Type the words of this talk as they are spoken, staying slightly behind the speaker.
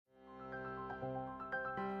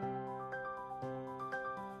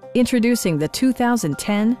Introducing the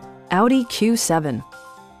 2010 Audi Q7.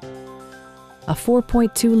 A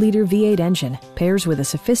 4.2-liter V8 engine pairs with a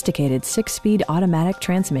sophisticated 6-speed automatic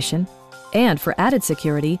transmission, and for added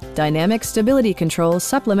security, dynamic stability control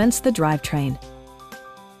supplements the drivetrain.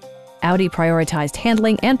 Audi prioritized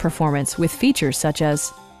handling and performance with features such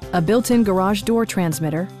as a built-in garage door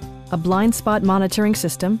transmitter, a blind spot monitoring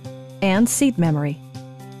system, and seat memory.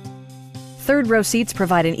 Third-row seats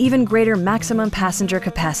provide an even greater maximum passenger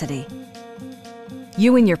capacity.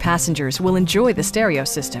 You and your passengers will enjoy the stereo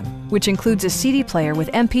system, which includes a CD player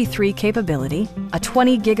with MP3 capability, a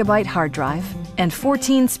 20 gigabyte hard drive, and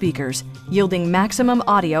 14 speakers, yielding maximum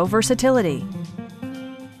audio versatility.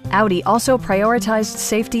 Audi also prioritized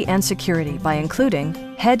safety and security by including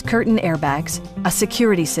head curtain airbags, a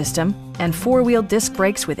security system, and 4-wheel disc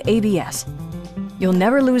brakes with ABS. You'll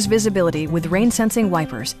never lose visibility with rain-sensing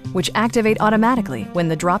wipers, which activate automatically when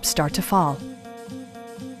the drops start to fall.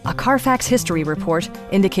 A Carfax history report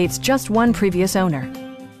indicates just one previous owner.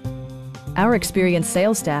 Our experienced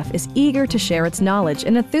sales staff is eager to share its knowledge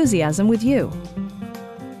and enthusiasm with you.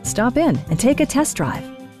 Stop in and take a test drive.